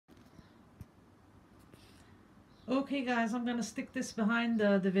Okay guys, I'm gonna stick this behind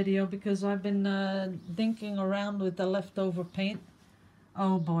the video because I've been dinking around with the leftover paint.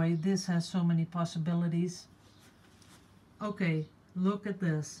 Oh boy, this has so many possibilities. Okay, look at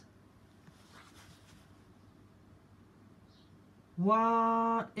this.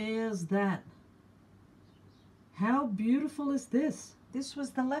 What is that? How beautiful is this? This was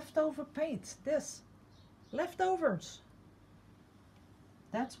the leftover paint. This. Leftovers.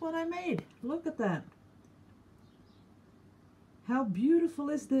 That's what I made. Look at that. How beautiful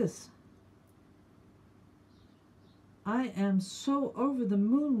is this? I am so over the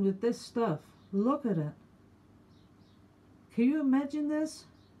moon with this stuff. Look at it. Can you imagine this?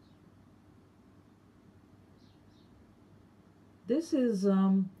 This is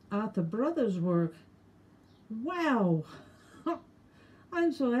Arthur Brothers' work. Wow.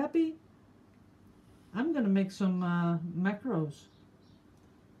 I'm so happy. I'm gonna make some macros.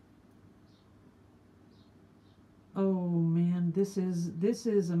 Oh man, this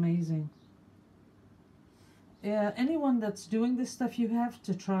is amazing. Yeah, anyone that's doing this stuff, you have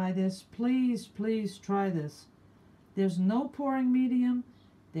to try this. Please, please try this. There's no pouring medium,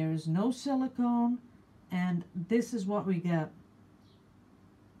 there is no silicone, and this is what we get.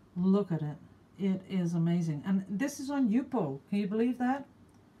 Look at it. It is amazing. And this is on Yupo. Can you believe that?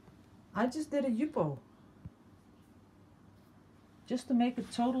 I just did a Yupo. Just to make it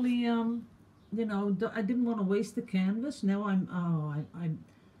totally, you know, I didn't want to waste the canvas. Now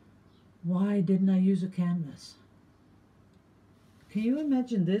why didn't I use a canvas? Can you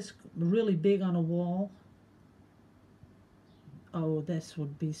imagine this really big on a wall? Oh, this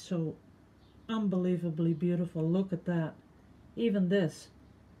would be so unbelievably beautiful. Look at that. Even this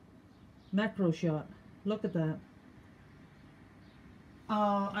macro shot. Look at that.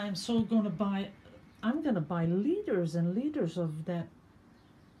 I am so going to buy, I'm going to buy liters and liters of that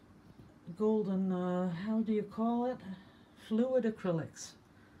golden, how do you call it? Fluid acrylics.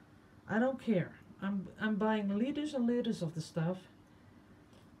 I don't care. I'm buying liters and liters of the stuff.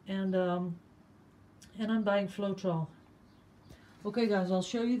 And I'm buying Floetrol. Okay guys, I'll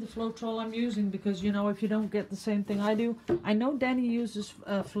show you the Floetrol I'm using because, you know, if you don't get the same thing I do. I know Danny uses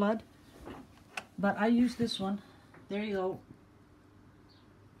Flood, but I use this one. There you go.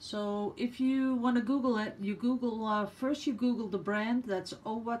 So if you want to Google it, you Google, first you Google the brand, that's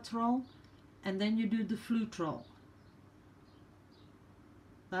Ovatrol, and then you do the Floetrol.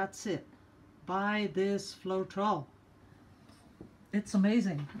 That's it. Buy this Floetrol. It's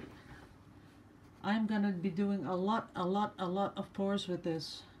amazing. I'm going to be doing a lot of pours with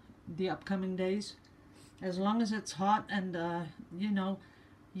this the upcoming days. As long as it's hot and, you know,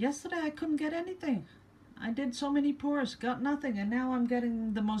 yesterday I couldn't get anything. I did so many pours, got nothing, and now I'm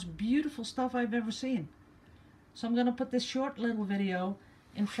getting the most beautiful stuff I've ever seen. So I'm going to put this short little video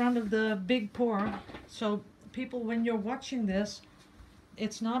in front of the big pour. So people, when you're watching this,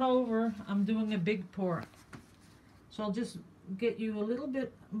 it's not over. I'm doing a big pour. So I'll just get you a little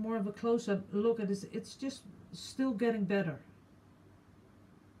bit more of a close-up look at this. It's just still getting better.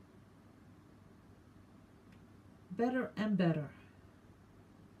 Better and better.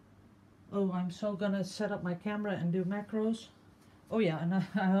 Oh, I'm so gonna set up my camera and do macros. Oh yeah, and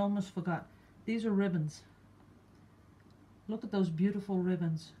I almost forgot. These are ribbons. Look at those beautiful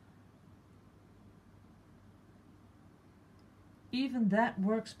ribbons. Even that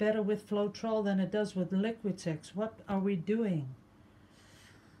works better with Floetrol than it does with Liquitex. What are we doing?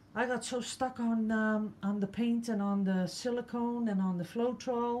 I got so stuck on the paint and on the silicone and on the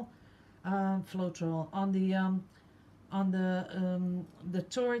Floetrol, on the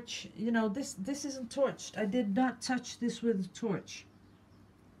torch. You know, this isn't torched. I did not touch this with a torch.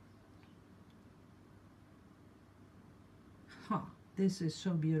 Huh, this is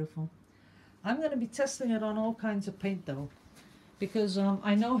so beautiful. I'm going to be testing it on all kinds of paint though, because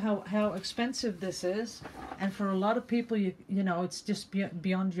I know how expensive this is, and for a lot of people, you know, it's just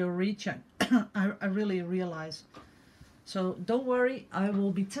beyond your reach. I really realize. So don't worry, I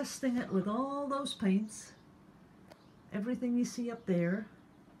will be testing it with all those paints. Everything you see up there,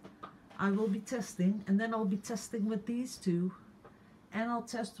 I will be testing, and then I'll be testing with these two, and I'll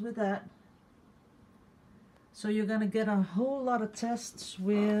test with that. So you're gonna get a whole lot of tests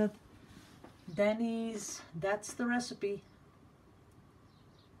with Danny's. That's the recipe.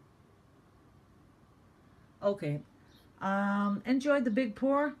 Okay, enjoy the big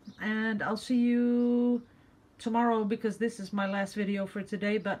pour, and I'll see you tomorrow because this is my last video for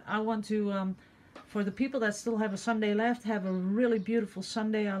today. But I want to, for the people that still have a Sunday left, have a really beautiful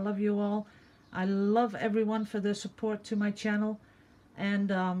Sunday. I love you all. I love everyone for the support to my channel, and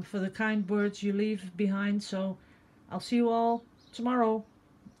for the kind words you leave behind. So I'll see you all tomorrow,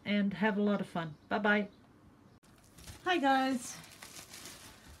 and have a lot of fun. Bye bye. Hi guys.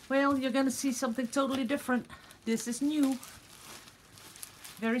 Well, you're gonna see something totally different. This is new.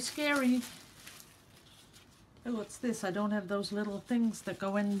 Very scary. Oh, what's this? I don't have those little things that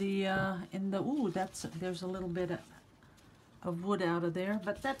go in the ooh, there's a little bit of wood out of there,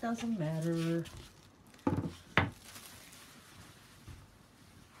 but that doesn't matter.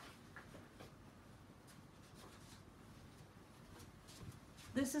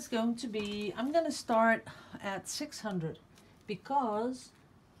 This is going to be, I'm going to start at 600 because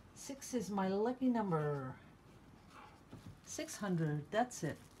 6 is my lucky number. 600, that's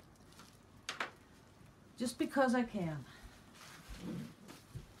it. Just because I can.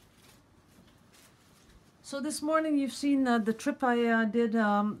 So this morning you've seen the trip I did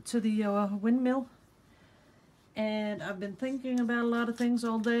to the windmill. And I've been thinking about a lot of things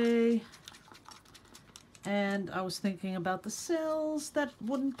all day. And I was thinking about the cells that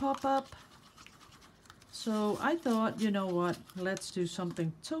wouldn't pop up. So I thought, you know what, let's do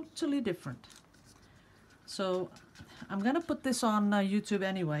something totally different. So I'm gonna put this on YouTube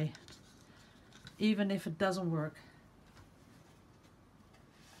anyway, even if it doesn't work.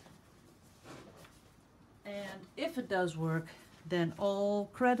 And if it does work, then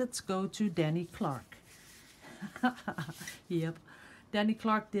all credits go to Danny Clark. Yep, Danny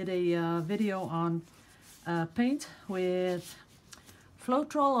Clark did a video on paint with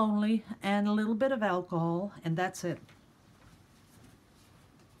Floetrol only and a little bit of alcohol, and that's it.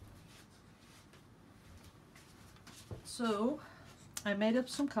 So I made up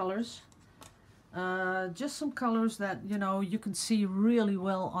some colors, just some colors that you can see really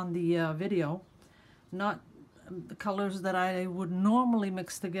well on the video, not the colors that I would normally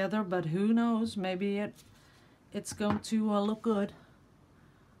mix together, but who knows, maybe it's going to look good.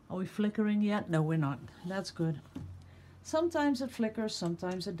 Are we flickering yet? No, we're not. That's good. Sometimes it flickers,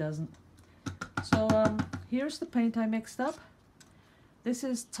 sometimes it doesn't. So here's the paint I mixed up. This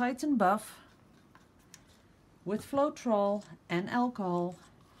is Titan Buff with Floetrol and alcohol.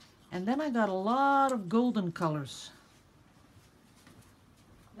 And then I got a lot of golden colors.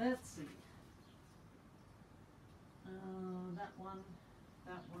 Let's see. That one,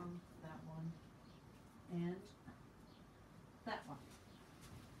 that one, that one, and that one.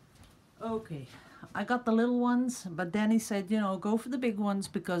 Okay, I got the little ones, but Danny said, go for the big ones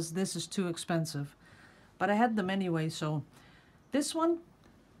because this is too expensive. But I had them anyway, so this one,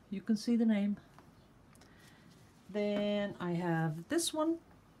 you can see the name. Then I have this one.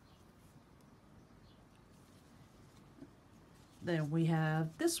 Then we have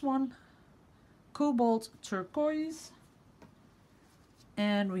this one, Cobalt Turquoise.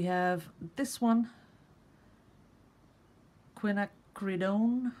 And we have this one,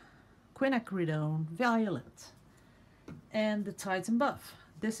 Quinacridone Violet, and the Titan Buff.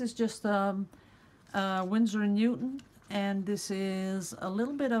 This is just Winsor & Newton, and this is a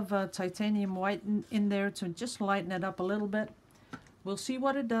little bit of titanium white in there to just lighten it up a little bit. We'll see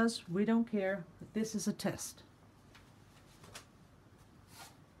what it does. We don't care. This is a test.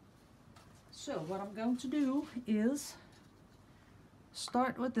 So what I'm going to do is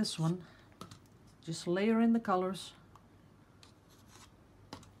start with this one. Just layer in the colors.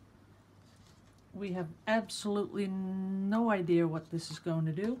 We have absolutely no idea what this is going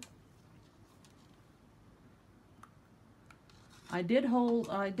to do. I did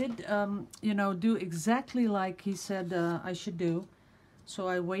do exactly like he said I should do. So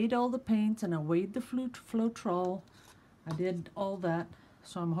I weighed all the paint and I weighed the Floetrol. I did all that.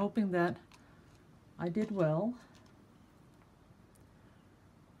 So I'm hoping that I did well.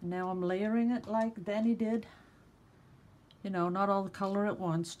 Now I'm layering it like Danny did. Not all the color at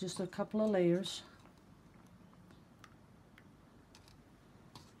once, just a couple of layers.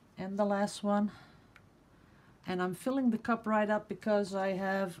 And the last one. And I'm filling the cup right up because I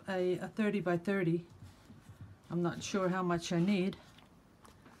have a 30 by 30. I'm not sure how much I need.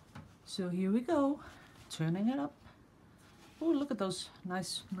 So here we go, turning it up. Oh, look at those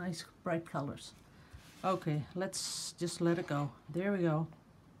nice bright colors. Okay, let's just let it go. There we go.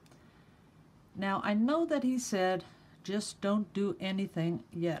 Now, I know that he said, just don't do anything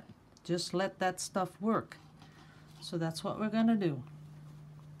yet. Just let that stuff work. So that's what we're going to do.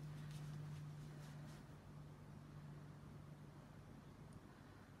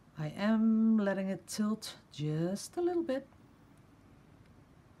 I am letting it tilt just a little bit.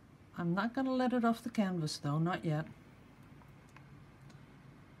 I'm not going to let it off the canvas though, not yet.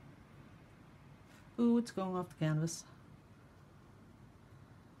 Ooh, it's going off the canvas.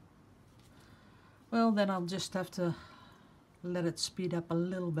 Well, then I'll just have to let it speed up a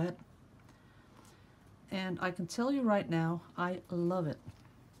little bit. And I can tell you right now, I love it.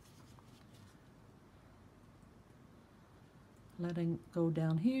 letting go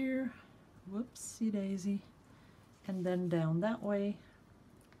down here, whoopsie daisy, and then down that way.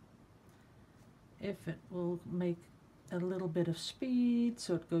 If it will make a little bit of speed,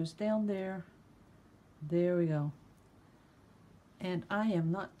 so it goes down there. There we go. And I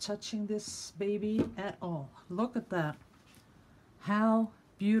am not touching this baby at all. Look at that. How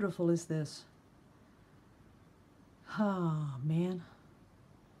beautiful is this? Ah, man.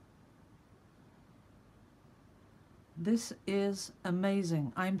 This is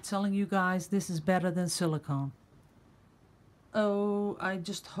amazing. I'm telling you guys, this is better than silicone. Oh, I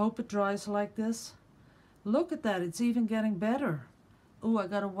just hope it dries like this. Look at that, it's even getting better. Oh, I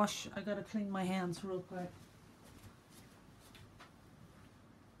gotta clean my hands real quick.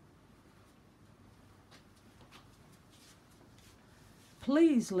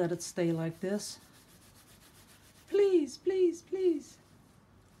 Please let it stay like this. Please, please, please.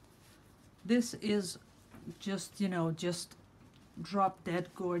 This is just, you know, just drop dead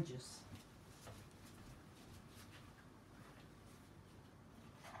gorgeous.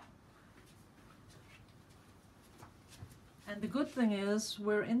 And the good thing is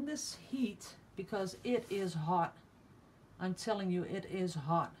we're in this heat because it is hot. I'm telling you, it is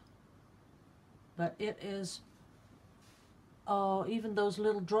hot. But it is, oh, even those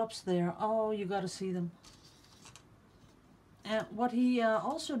little drops there, oh, you got to see them. And what he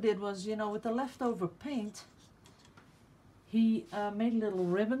also did was, you know, with the leftover paint, he made little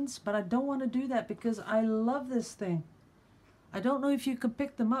ribbons, but I don't want to do that because I love this thing. I don't know if you can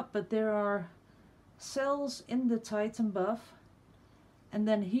pick them up, but there are cells in the Titan buff, and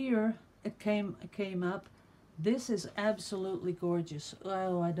then here it came up. This is absolutely gorgeous.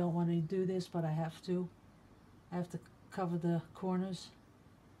 Oh, I don't want to do this, but I have to. I have to cover the corners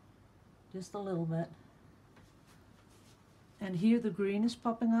just a little bit. And here the green is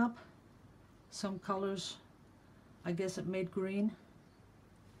popping up. Some colors, I guess it made green.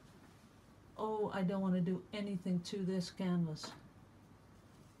 Oh, I don't want to do anything to this canvas.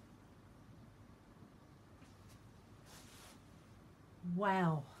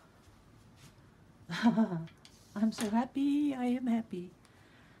 Wow. I'm so happy. I am happy.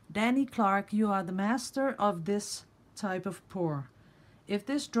 Danny Clark, you are the master of this type of pour. If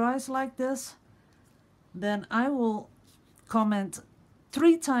this dries like this, then I will comment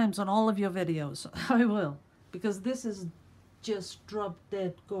 3 times on all of your videos. I will, because this is just drop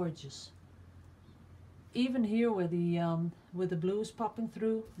dead gorgeous. Even here where the blue is popping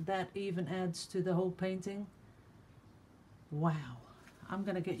through, that even adds to the whole painting. Wow. I'm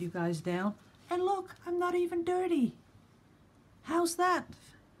gonna get you guys down, and look, I'm not even dirty. How's that?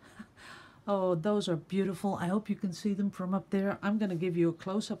 Oh, those are beautiful. I hope you can see them from up there. I'm gonna give you a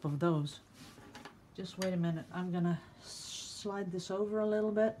close-up of those. Just wait a minute. I'm gonna slide this over a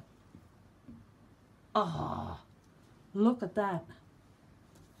little bit. Oh, look at that.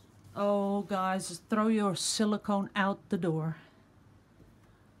 Oh, guys, throw your silicone out the door.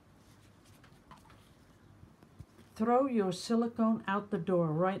 Throw your silicone out the door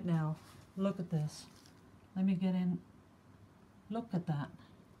right now. Look at this. Let me get in. Look at that.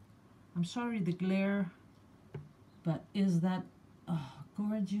 I'm sorry the glare, but is that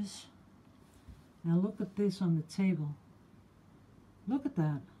gorgeous? Now look at this on the table. Look at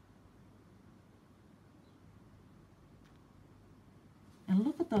that. And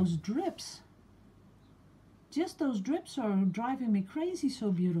look at those drips. Just those drips are driving me crazy,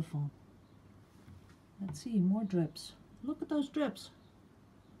 so beautiful. Let's see, more drips. Look at those drips.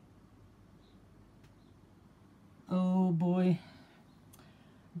 Oh boy.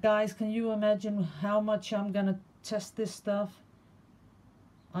 Guys, can you imagine how much I'm gonna test this stuff?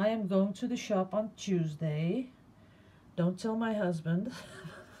 I am going to the shop on Tuesday. Don't tell my husband.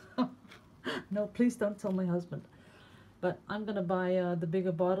 No, please don't tell my husband. But I'm gonna buy the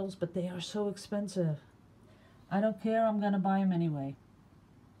bigger bottles, but they are so expensive. I don't care, I'm gonna buy them anyway.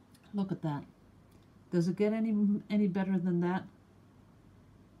 Look at that. Does it get any better than that?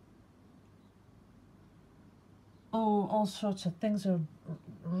 Oh, all sorts of things are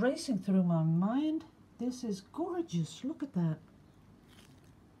racing through my mind. This is gorgeous. Look at that.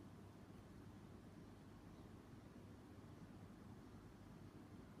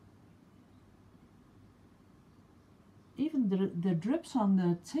 Even the drips on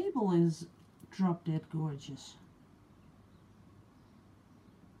the table is drop dead gorgeous.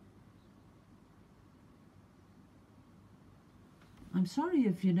 I'm sorry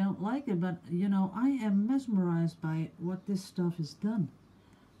if you don't like it, but you know, I am mesmerized by what this stuff has done.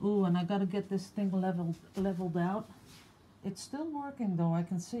 Oh, and I gotta get this thing leveled out. It's still working though, I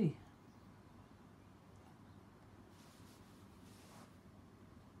can see.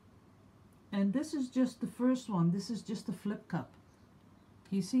 And this is just the first one. This is just a flip cup.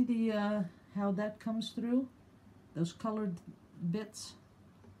 You see the how that comes through? Those colored bits.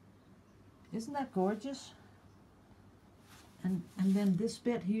 Isn't that gorgeous? And then this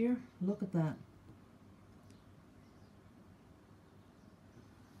bit here, look at that.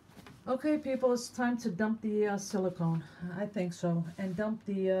 Okay, people, it's time to dump the silicone. I think so. And dump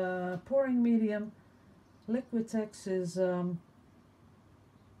the pouring medium. Liquitex is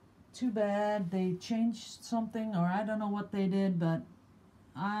too bad they changed something, or I don't know what they did, but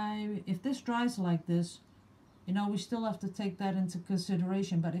if this dries like this, you know, we still have to take that into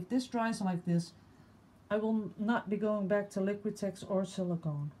consideration, but if this dries like this, I will not be going back to Liquitex or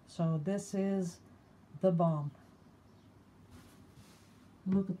silicone. So this is the bomb.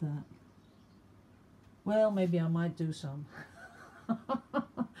 Look at that. Well, maybe I might do some.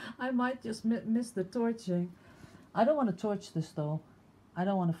 I might just miss the torching. I don't want to torch this though. I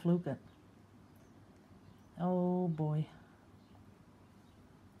don't want to fluke it. Oh boy.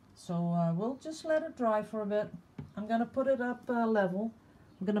 So we'll just let it dry for a bit. I'm going to put it up level.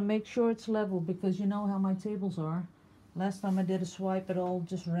 I'm going to make sure it's level because you know how my tables are. Last time I did a swipe, it all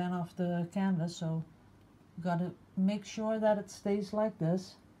just ran off the canvas. So got to make sure that it stays like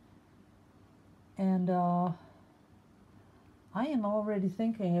this. And I am already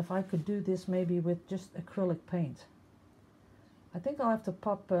thinking if I could do this maybe with just acrylic paint. I think I'll have to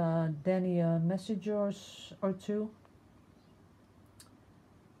pop Danny a message or two.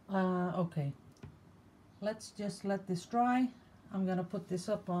 Okay, let's just let this dry. I'm gonna put this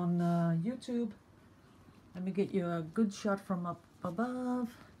up on YouTube. Let me get you a good shot from up above.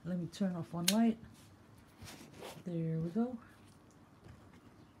 Let me turn off one light. There we go.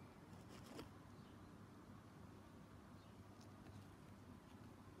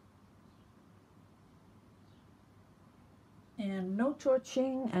 And no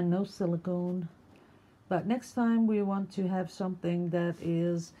torching and no silicone. But next time we want to have something that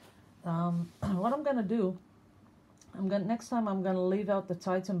is, what I'm gonna do, next time I'm gonna leave out the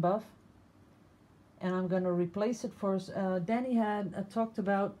Titan buff, and I'm gonna replace it for. Danny had talked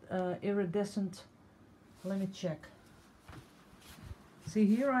about iridescent. Let me check. See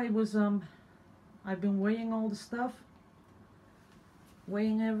here, I was I've been weighing all the stuff,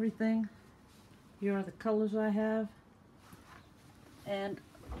 weighing everything. Here are the colors I have, and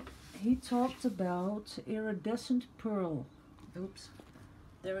he talked about iridescent pearl. Oops.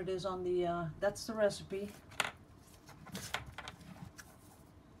 There it is on the, that's the recipe.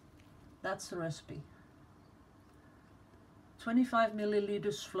 That's the recipe. 25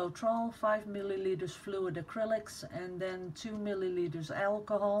 milliliters Floetrol, 5 milliliters fluid acrylics, and then 2 milliliters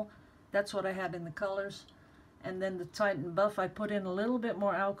alcohol. That's what I had in the colors. And then the Titan buff, I put in a little bit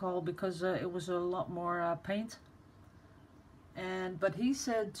more alcohol because it was a lot more paint. But he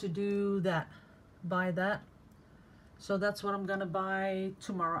said to do that, buy that. So that's what I'm gonna buy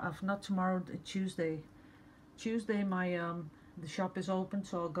tomorrow. Not tomorrow, Tuesday. Tuesday, my the shop is open,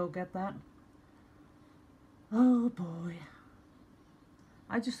 so I'll go get that. Oh boy,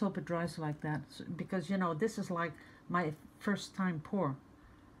 I just hope it dries like that, because you know this is like my first time pour.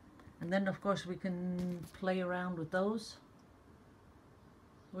 And then of course we can play around with those.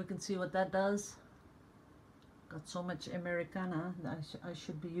 We can see what that does. Got so much Americana that I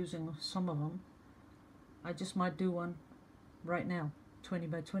should be using some of them. I just might do one right now. 20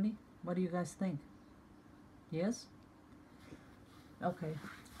 by 20. What do you guys think? Yes? Okay.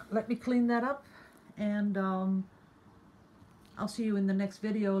 Let me clean that up, and I'll see you in the next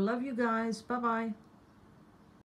video. Love you guys. Bye-bye.